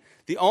again.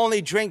 The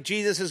only drink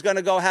Jesus is going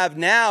to go have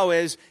now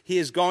is he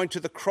is going to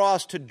the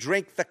cross to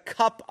drink the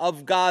cup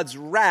of God's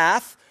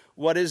wrath.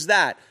 What is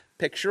that?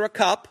 Picture a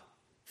cup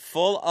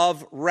full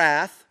of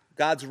wrath,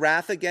 God's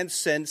wrath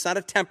against sin. It's not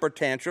a temper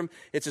tantrum.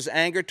 It's his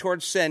anger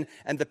towards sin.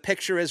 And the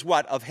picture is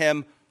what? Of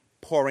him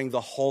pouring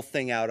the whole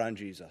thing out on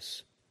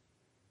Jesus.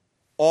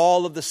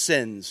 All of the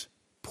sins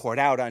poured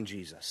out on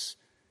Jesus.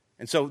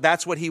 And so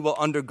that's what he will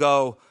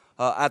undergo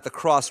at the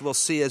cross. We'll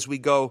see as we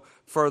go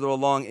further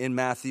along in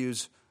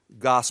Matthew's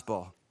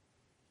gospel.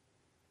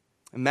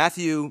 And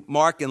Matthew,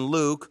 Mark, and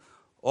Luke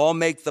all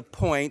make the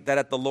point that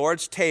at the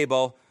Lord's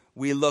table,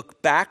 we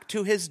look back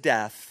to his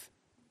death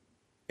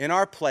in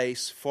our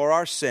place for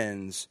our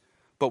sins,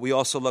 but we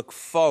also look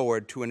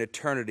forward to an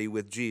eternity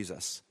with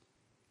Jesus.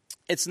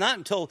 It's not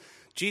until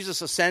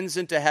Jesus ascends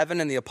into heaven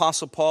and the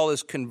Apostle Paul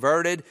is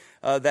converted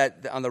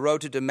that on the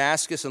road to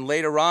Damascus, and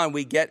later on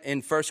we get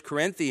in 1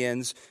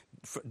 Corinthians,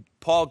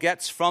 Paul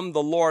gets from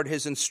the Lord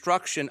his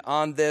instruction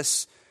on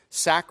this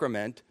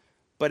sacrament,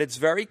 but it's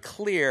very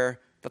clear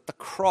that the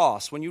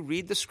cross, when you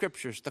read the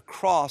scriptures, the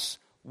cross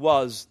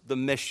was the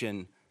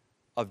mission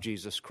of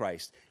Jesus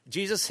Christ.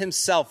 Jesus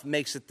himself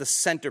makes it the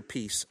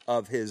centerpiece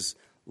of his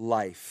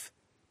life.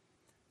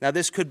 Now,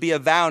 this could be a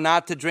vow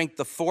not to drink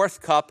the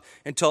fourth cup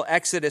until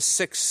Exodus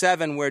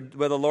 6:7, where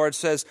the Lord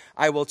says,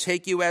 I will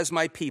take you as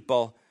my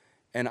people,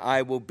 and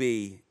I will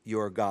be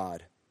your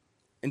God.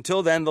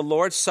 Until then, the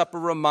Lord's Supper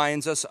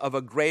reminds us of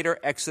a greater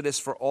exodus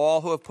for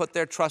all who have put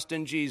their trust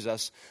in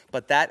Jesus,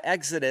 but that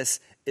exodus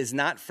is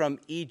not from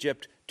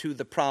Egypt to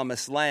the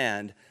promised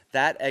land.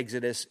 That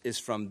exodus is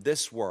from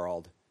this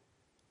world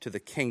to the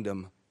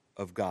kingdom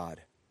of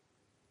God.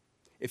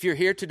 If you're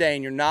here today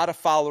and you're not a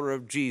follower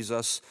of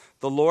Jesus,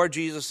 the Lord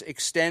Jesus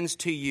extends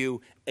to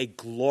you a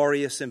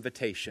glorious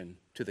invitation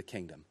to the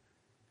kingdom.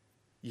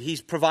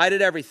 He's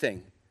provided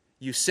everything.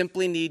 You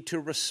simply need to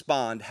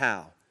respond.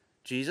 How?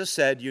 Jesus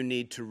said you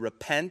need to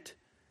repent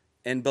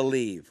and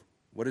believe.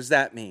 What does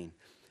that mean?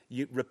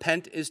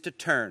 Repent is to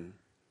turn.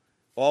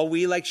 All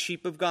we like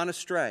sheep have gone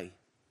astray.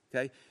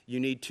 Okay? You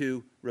need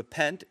to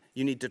repent.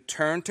 You need to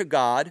turn to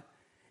God.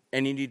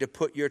 And you need to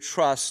put your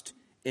trust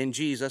in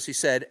Jesus. He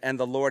said, and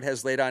the Lord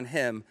has laid on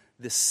him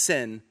the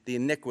sin, the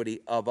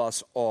iniquity of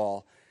us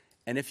all.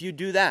 And if you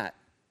do that,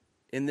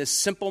 in this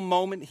simple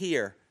moment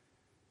here,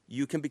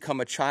 you can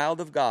become a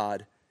child of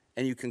God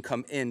and you can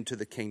come into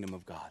the kingdom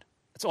of God.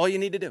 That's all you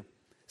need to do.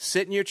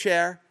 Sit in your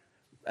chair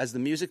as the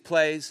music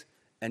plays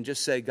and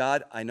just say,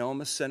 God, I know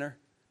I'm a sinner.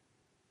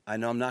 I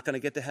know I'm not going to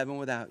get to heaven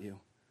without you.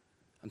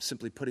 I'm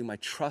simply putting my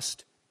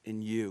trust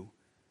in you.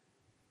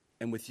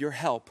 And with your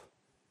help,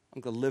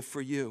 I'm going to live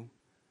for you.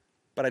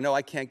 But I know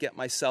I can't get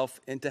myself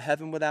into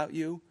heaven without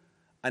you.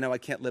 I know I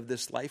can't live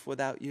this life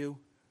without you.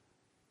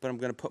 But I'm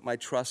going to put my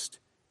trust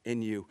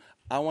in you.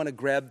 I want to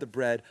grab the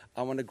bread.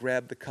 I want to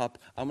grab the cup.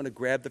 I want to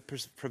grab the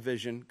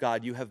provision,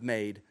 God, you have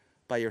made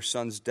by your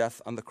son's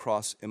death on the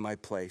cross in my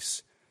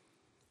place.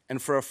 And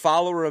for a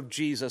follower of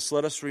Jesus,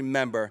 let us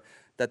remember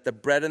that the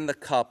bread and the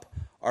cup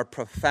are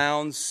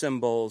profound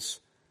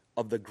symbols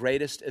of the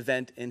greatest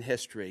event in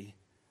history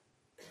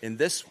in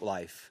this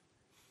life,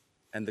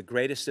 and the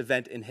greatest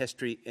event in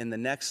history in the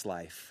next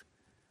life,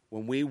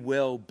 when we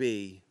will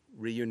be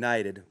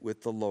reunited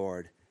with the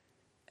Lord.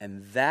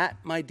 And that,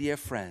 my dear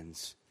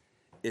friends,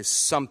 is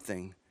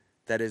something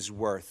that is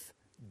worth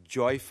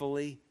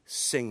joyfully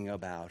singing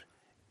about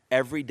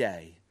every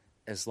day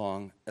as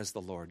long as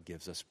the Lord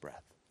gives us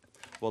breath.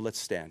 Well, let's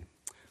stand.